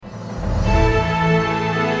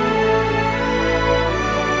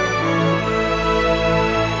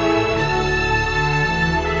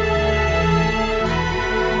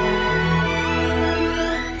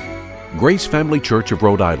Grace Family Church of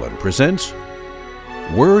Rhode Island presents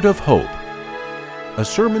Word of Hope, a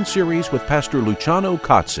sermon series with Pastor Luciano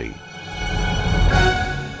Cozzi.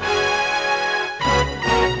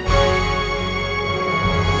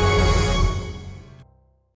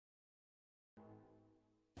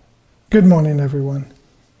 Good morning, everyone.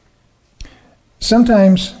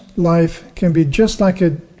 Sometimes life can be just like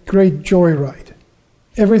a great joyride.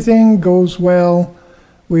 Everything goes well.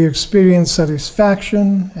 We experience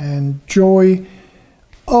satisfaction and joy.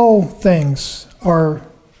 All things are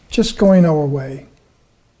just going our way.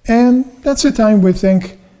 And that's the time we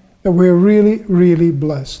think that we're really, really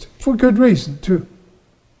blessed. For good reason, too.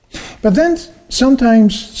 But then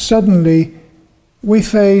sometimes, suddenly, we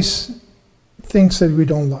face things that we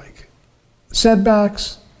don't like.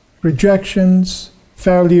 Setbacks, rejections,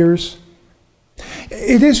 failures.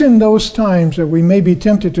 It is in those times that we may be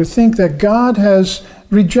tempted to think that God has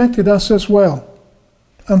rejected us as well.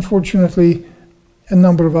 Unfortunately, a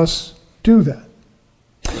number of us do that.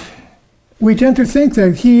 We tend to think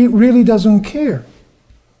that He really doesn't care.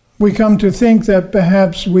 We come to think that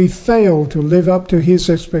perhaps we fail to live up to His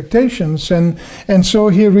expectations, and so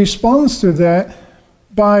He responds to that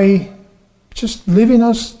by just leaving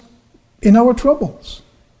us in our troubles.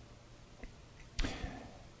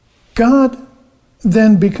 God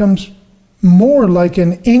then becomes more like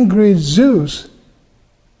an angry Zeus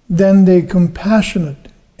than the compassionate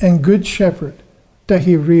and good shepherd that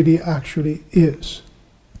He really actually is.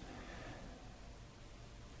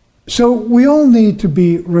 So we all need to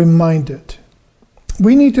be reminded.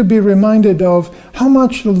 We need to be reminded of how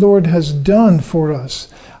much the Lord has done for us,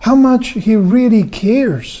 how much He really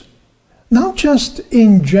cares. Not just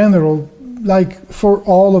in general, like for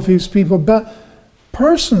all of His people, but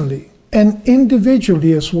personally and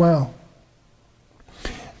individually as well.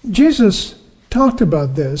 Jesus talked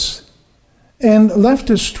about this and left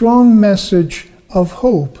a strong message of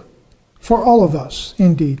hope for all of us,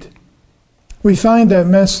 indeed. We find that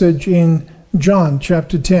message in John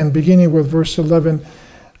chapter 10, beginning with verse 11.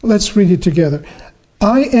 Let's read it together.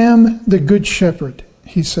 I am the good shepherd,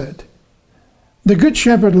 He said. The good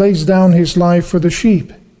shepherd lays down his life for the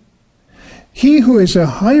sheep. He who is a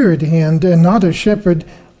hired hand and not a shepherd,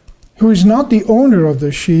 who is not the owner of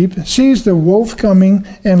the sheep, sees the wolf coming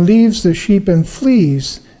and leaves the sheep and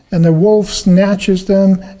flees, and the wolf snatches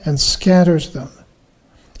them and scatters them.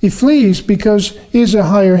 He flees because he is a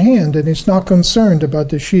hired hand and is not concerned about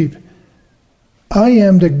the sheep. I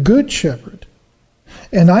am the good shepherd,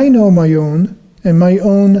 and I know my own, and my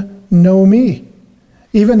own know me,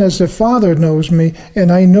 even as the Father knows me,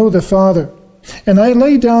 and I know the Father, and I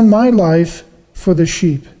lay down my life for the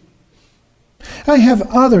sheep. I have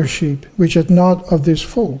other sheep which are not of this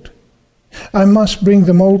fold. I must bring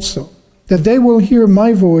them also, that they will hear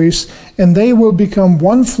my voice, and they will become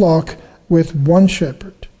one flock with one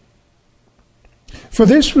shepherd. For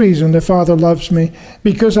this reason the Father loves me,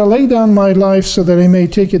 because I lay down my life so that I may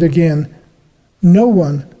take it again. No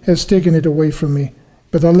one has taken it away from me,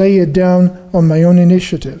 but I lay it down on my own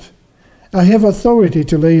initiative. I have authority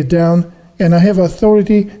to lay it down, and I have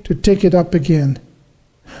authority to take it up again.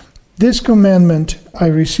 This commandment I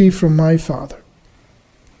received from my Father.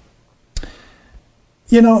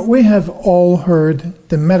 You know, we have all heard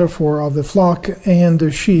the metaphor of the flock and the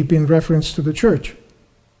sheep in reference to the church.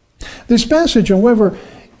 This passage, however,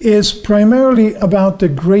 is primarily about the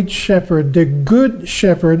great shepherd, the good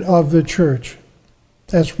shepherd of the church,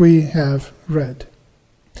 as we have read.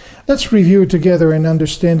 Let's review it together and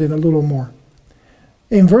understand it a little more.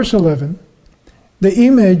 In verse 11, the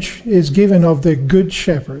image is given of the good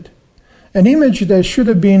shepherd, an image that should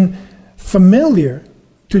have been familiar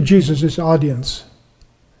to Jesus' audience.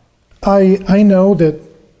 I know that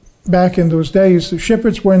back in those days, the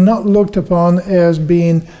shepherds were not looked upon as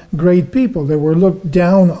being great people. They were looked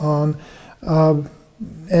down on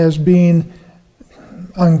as being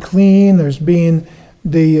unclean, as being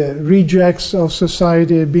the rejects of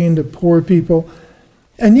society, being the poor people.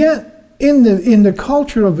 And yet, in the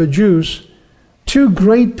culture of the Jews, two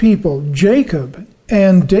great people, Jacob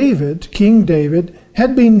and David, King David,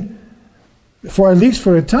 had been, for at least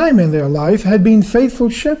for a time in their life, had been faithful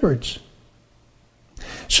shepherds.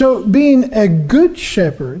 So being a good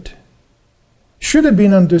shepherd should have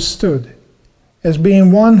been understood as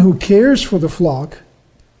being one who cares for the flock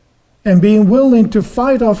and being willing to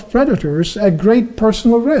fight off predators at great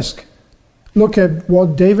personal risk. Look at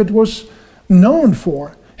what David was known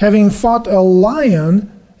for, having fought a lion,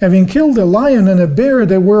 having killed a lion and a bear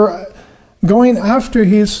that were going after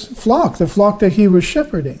his flock, the flock that he was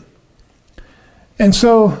shepherding. And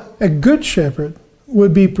so a good shepherd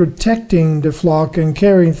would be protecting the flock and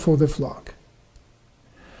caring for the flock.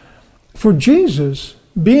 For Jesus,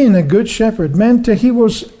 being a good shepherd meant that he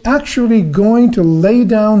was actually going to lay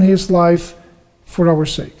down his life for our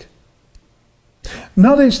sake.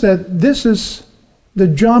 Notice that this is the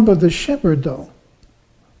job of the shepherd, though,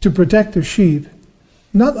 to protect the sheep,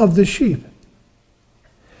 not of the sheep.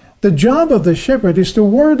 The job of the shepherd is to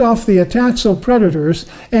ward off the attacks of predators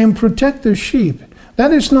and protect the sheep.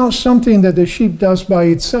 That is not something that the sheep does by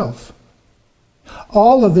itself.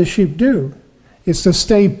 All of the sheep do is to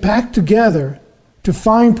stay packed together to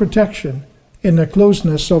find protection in the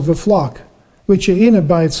closeness of the flock, which in and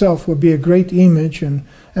by itself would be a great image and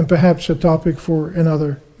perhaps a topic for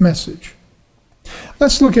another message.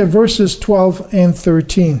 Let's look at verses 12 and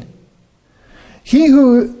 13. He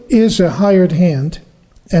who is a hired hand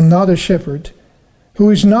and not a shepherd, who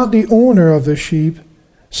is not the owner of the sheep,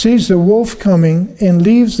 sees the wolf coming and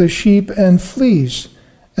leaves the sheep and flees,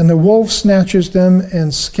 and the wolf snatches them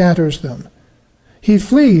and scatters them. He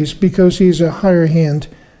flees because he is a hired hand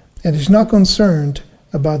and is not concerned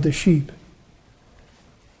about the sheep.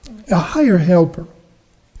 A hired helper,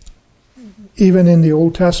 even in the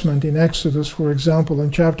Old Testament, in Exodus, for example,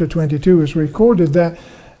 in chapter 22, is recorded that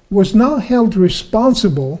was not held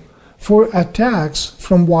responsible for attacks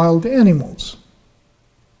from wild animals.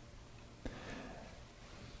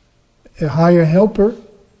 A hired helper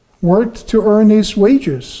worked to earn his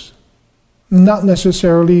wages, not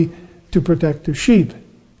necessarily to protect the sheep.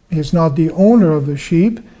 He's not the owner of the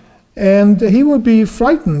sheep, and he would be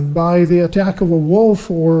frightened by the attack of a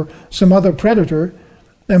wolf or some other predator,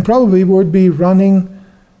 and probably would be running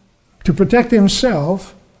to protect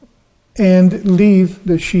himself and leave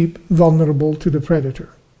the sheep vulnerable to the predator.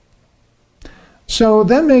 So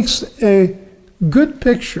that makes a good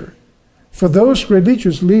picture for those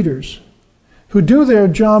religious leaders who do their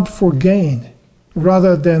job for gain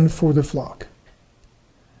rather than for the flock,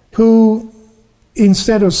 who,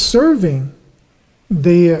 instead of serving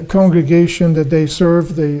the congregation that they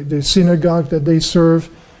serve, the synagogue that they serve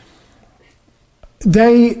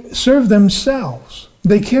themselves.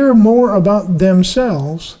 They care more about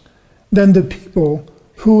themselves than the people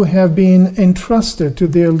who have been entrusted to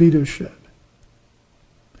their leadership.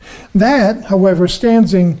 That, however,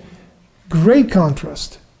 stands in great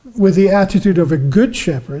contrast with the attitude of a good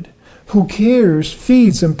shepherd who cares,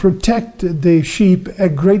 feeds, and protects the sheep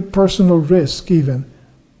at great personal risk even.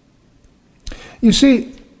 You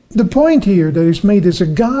see, the point here that is made is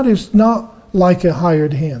that God is not like a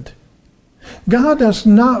hired hand. God does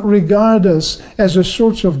not regard us as a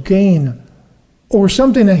source of gain or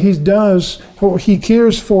something that he does or he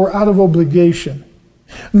cares for out of obligation.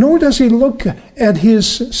 Nor does he look at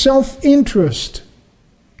his self-interest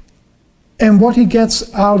and what he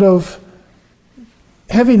gets out of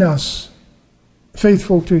having us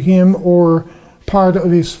faithful to him or part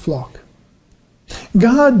of his flock.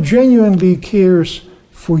 God genuinely cares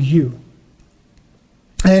for you.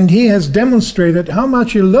 And he has demonstrated how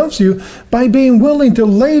much he loves you by being willing to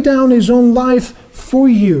lay down his own life for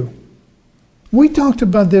you. We talked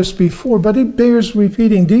about this before, but it bears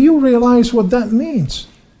repeating. Do you realize what that means?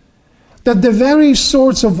 That the very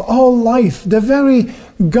source of all life, the very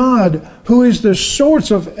God who is the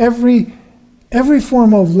source of every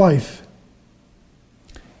form of life,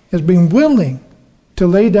 has been willing to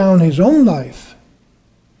lay down his own life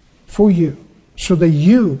for you so that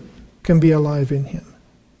you can be alive in him.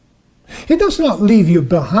 He does not leave you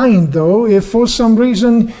behind, though, if for some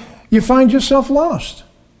reason you find yourself lost.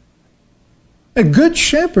 A good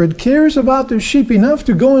shepherd cares about the sheep enough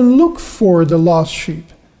to go and look for the lost sheep,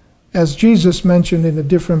 as Jesus mentioned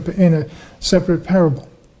in a separate parable.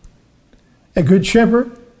 A good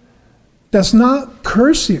shepherd does not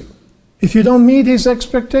curse you if you don't meet his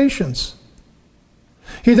expectations.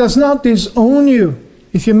 He does not disown you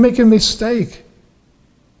if you make a mistake.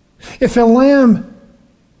 If a lamb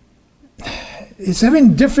is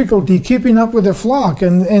having difficulty keeping up with the flock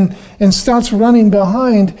and starts running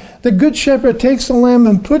behind, the good shepherd takes the lamb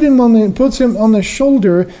and puts him on the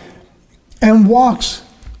shoulder and walks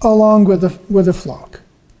along with the flock.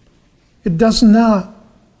 It does not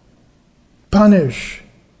punish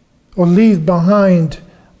or leave behind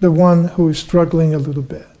the one who is struggling a little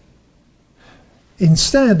bit.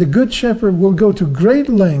 Instead, the good shepherd will go to great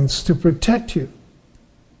lengths to protect you.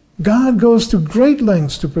 God goes to great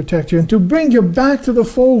lengths to protect you and to bring you back to the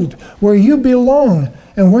fold where you belong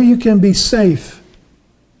and where you can be safe.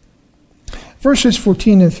 Verses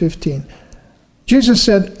 14 and 15. Jesus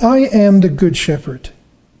said, I am the good shepherd,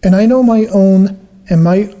 and I know my own, and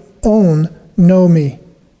my own know me,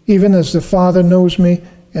 even as the Father knows me,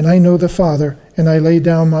 and I know the Father, and I lay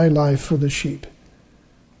down my life for the sheep.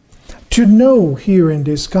 To know here in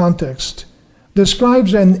this context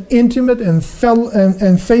describes an intimate and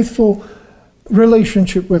faithful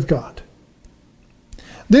relationship with God.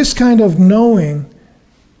 This kind of knowing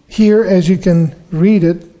here, as you can read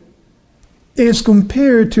it, is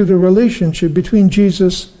compared to the relationship between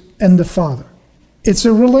Jesus and the Father. It's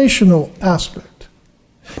a relational aspect.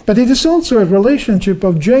 But it is also a relationship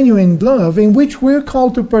of genuine love in which we're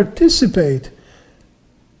called to participate.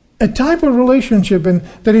 A type of relationship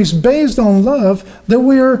that is based on love that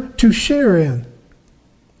we are to share in.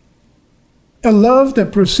 A love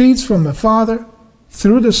that proceeds from the Father,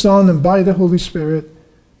 through the Son, and by the Holy Spirit.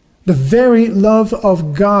 The very love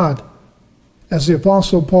of God, as the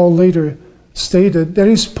Apostle Paul later stated, that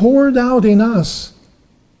is poured out in us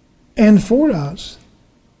and for us,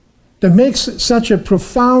 that makes such a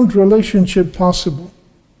profound relationship possible.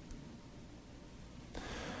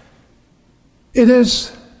 It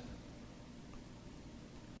is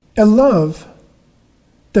a love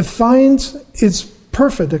that finds its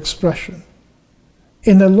perfect expression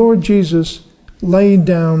in the Lord Jesus laying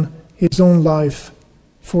down his own life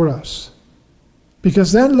for us.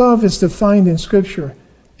 Because that love is defined in Scripture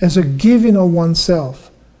as a giving of oneself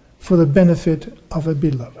for the benefit of a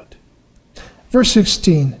beloved. Verse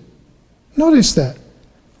 16. Notice that.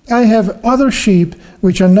 I have other sheep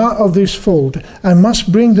which are not of this fold. I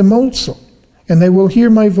must bring them also, and they will hear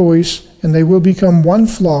my voice, and they will become one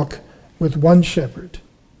flock with one shepherd.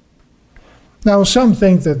 Now, some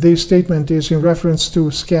think that this statement is in reference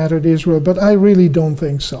to scattered Israel, but I really don't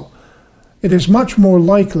think so. It is much more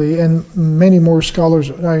likely, and many more scholars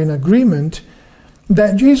are in agreement,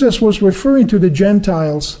 that Jesus was referring to the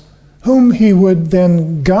Gentiles whom he would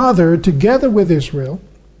then gather together with Israel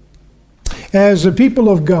as a people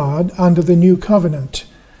of God under the new covenant.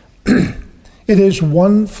 It is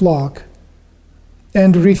one flock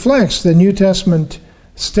and reflects the New Testament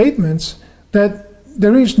statements that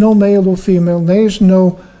there is no male or female, there is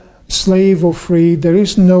no slave or free, there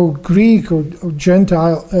is no Greek or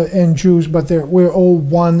Gentile and Jews, but we're all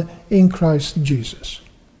one in Christ Jesus.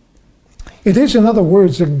 It is, in other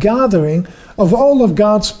words, a gathering of all of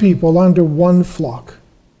God's people under one flock.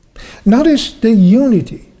 Notice the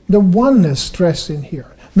unity, the oneness stressed in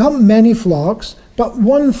here. Not many flocks, but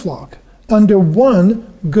one flock under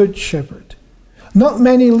one good shepherd. Not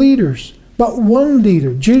many leaders, but one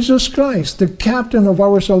leader, Jesus Christ, the captain of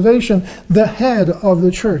our salvation, the head of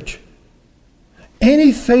the church.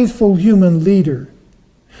 Any faithful human leader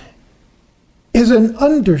is an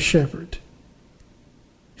under-shepherd.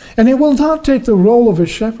 And he will not take the role of a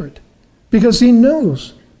shepherd because he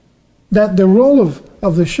knows that the role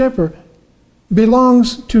of the shepherd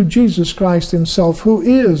belongs to Jesus Christ himself, who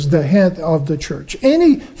is the head of the church.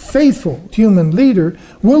 Any faithful human leader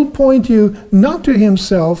will point you not to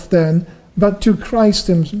himself then, but to Christ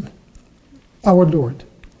our Lord.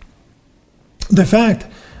 The fact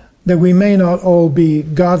that we may not all be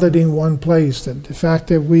gathered in one place, that the fact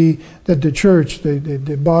that the church,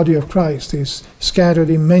 the body of Christ, is scattered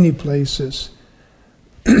in many places,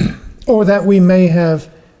 or that we may have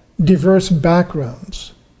diverse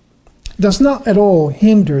backgrounds, does not at all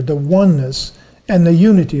hinder the oneness and the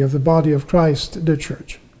unity of the body of Christ, the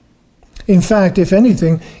church. In fact, if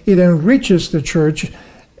anything, it enriches the church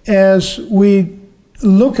as we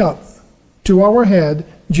look up to our head,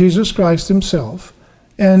 Jesus Christ himself,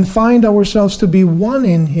 and find ourselves to be one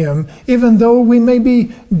in him, even though we may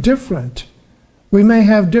be different. We may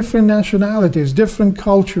have different nationalities, different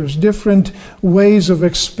cultures, different ways of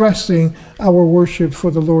expressing our worship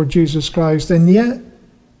for the Lord Jesus Christ, and yet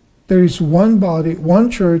there is one body, one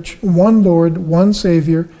church, one Lord, one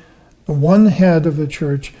Savior, one head of the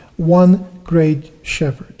church, one great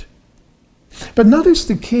shepherd. But notice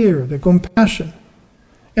the care, the compassion,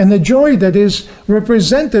 and the joy that is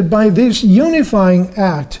represented by this unifying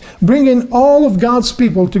act, bringing all of God's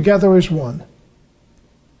people together as one.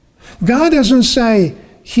 God doesn't say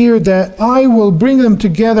here that I will bring them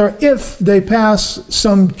together if they pass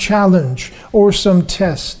some challenge or some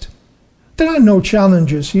test. There are no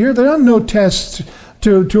challenges here. There are no tests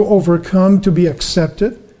to overcome, to be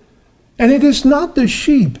accepted. And it is not the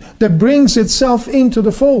sheep that brings itself into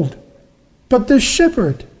the fold, but the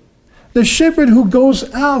shepherd who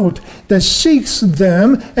goes out, that seeks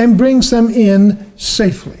them and brings them in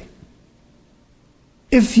safely.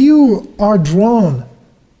 If you are drawn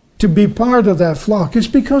to be part of that flock, it's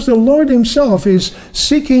because the Lord himself is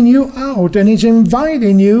seeking you out and he's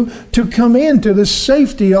inviting you to come into the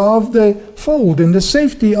safety of the fold, in the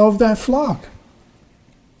safety of that flock.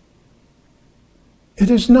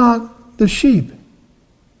 It is not the sheep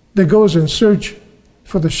that goes in search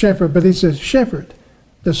for the shepherd, but it's the shepherd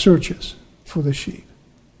that searches for the sheep.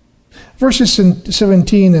 Verses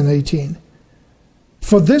 17 and 18.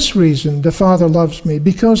 For this reason the Father loves me,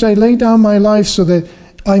 because I lay down my life so that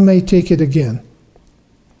I may take it again.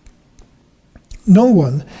 No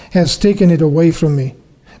one has taken it away from me,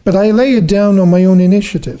 but I lay it down on my own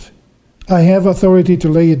initiative. I have authority to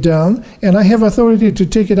lay it down, and I have authority to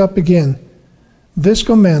take it up again. This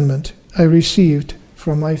commandment I received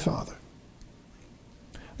from my Father.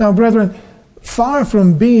 Now, brethren, far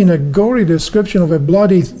from being a gory description of a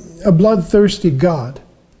bloodthirsty God,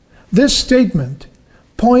 this statement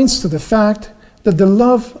points to the fact that the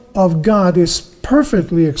love of God is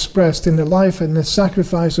perfectly expressed in the life and the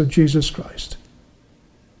sacrifice of Jesus Christ.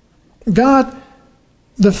 God,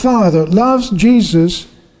 the Father, loves Jesus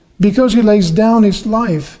because he lays down his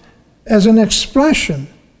life as an expression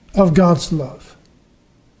of God's love.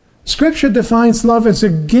 Scripture defines love as a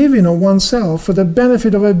giving of oneself for the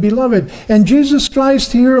benefit of a beloved. And Jesus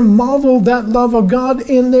Christ here modeled that love of God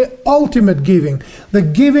in the ultimate giving, the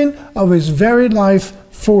giving of his very life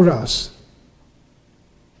for us,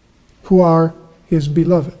 who are his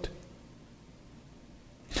beloved.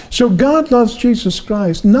 So God loves Jesus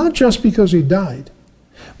Christ not just because he died,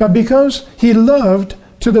 but because he loved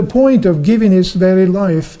to the point of giving his very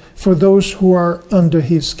life for those who are under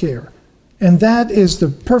his care. And that is the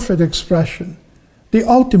perfect expression, the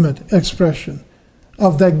ultimate expression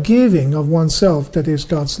of that giving of oneself that is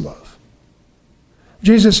God's love.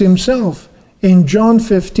 Jesus himself in John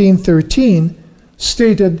 15:13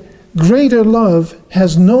 stated, "Greater love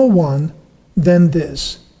has no one than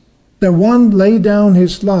this, that one lay down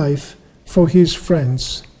his life for his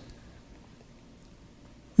friends."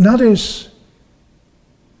 Notice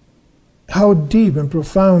how deep and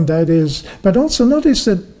profound that is, but also notice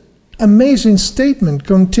that amazing statement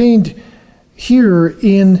contained here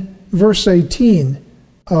in verse 18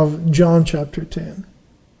 of John chapter 10.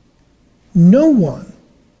 No one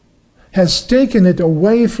has taken it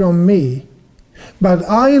away from me, but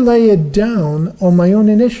I lay it down on my own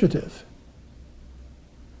initiative.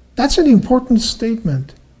 That's an important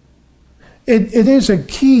statement. It is a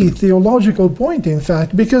key theological point, in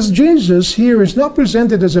fact, because Jesus here is not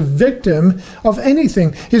presented as a victim of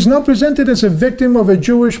anything. He's not presented as a victim of a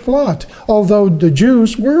Jewish plot, although the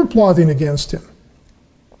Jews were plotting against him.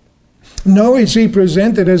 Nor is he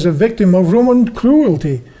presented as a victim of Roman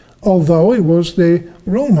cruelty, although it was the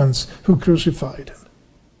Romans who crucified him.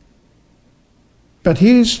 But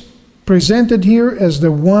he's presented here as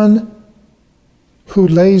the one who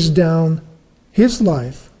lays down his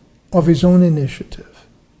life of his own initiative.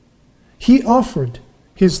 He offered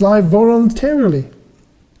his life voluntarily,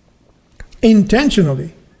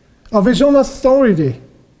 intentionally, of his own authority,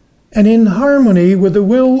 and in harmony with the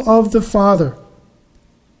will of the Father.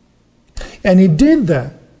 And he did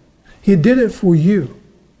that. He did it for you,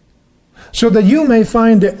 so that you may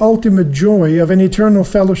find the ultimate joy of an eternal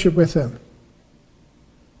fellowship with him,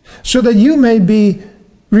 so that you may be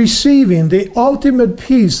receiving the ultimate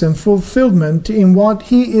peace and fulfillment in what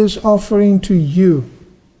he is offering to you.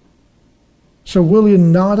 So will you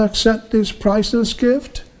not accept this priceless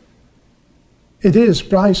gift? It is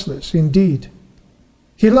priceless indeed.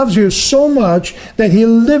 He loves you so much that he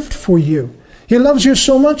lived for you. He loves you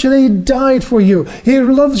so much that he died for you. He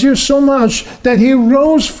loves you so much that he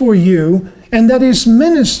rose for you and that is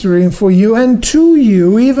ministering for you and to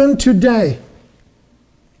you even today.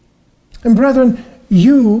 And brethren,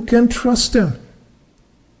 you can trust him.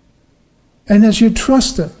 And as you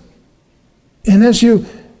trust him, and as you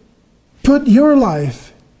put your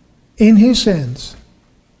life in his hands,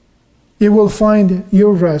 you will find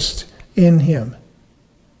your rest in him.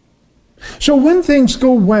 So when things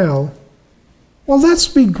go well, let's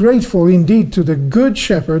be grateful indeed to the Good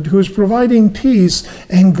Shepherd who is providing peace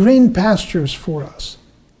and green pastures for us.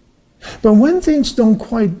 But when things don't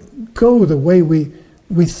quite go the way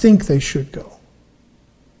we think they should go,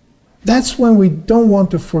 that's when we don't want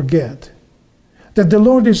to forget that the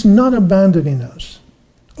Lord is not abandoning us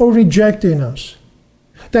or rejecting us,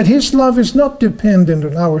 that his love is not dependent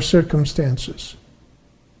on our circumstances.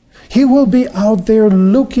 He will be out there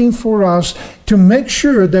looking for us to make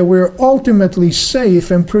sure that we're ultimately safe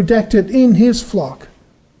and protected in his flock.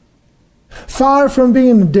 Far from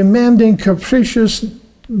being a demanding, capricious,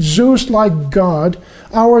 Zeus-like God,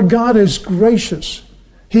 our God is gracious.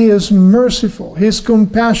 He is merciful, he is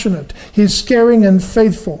compassionate, he is caring and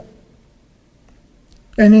faithful.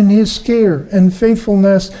 And in his care and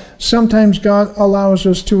faithfulness, sometimes God allows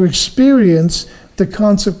us to experience the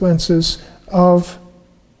consequences of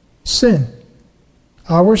sin.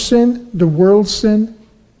 Our sin, the world's sin,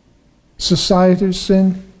 society's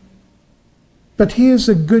sin. But he is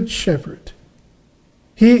a good shepherd.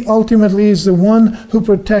 He ultimately is the one who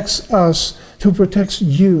protects us, who protects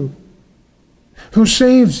you who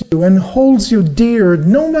saves you and holds you dear,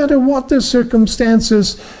 no matter what the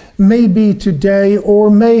circumstances may be today or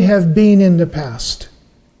may have been in the past.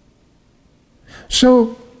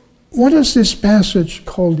 So, what does this passage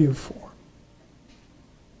call you for?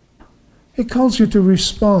 It calls you to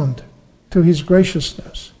respond to his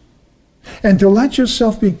graciousness and to let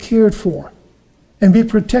yourself be cared for and be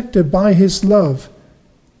protected by his love.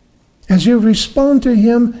 As you respond to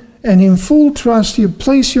him and in full trust, you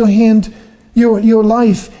place your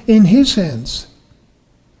life in his hands,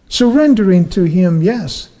 surrendering to him,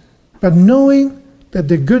 yes, but knowing that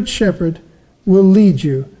the Good Shepherd will lead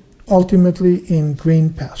you ultimately in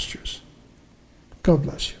green pastures. God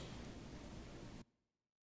bless you.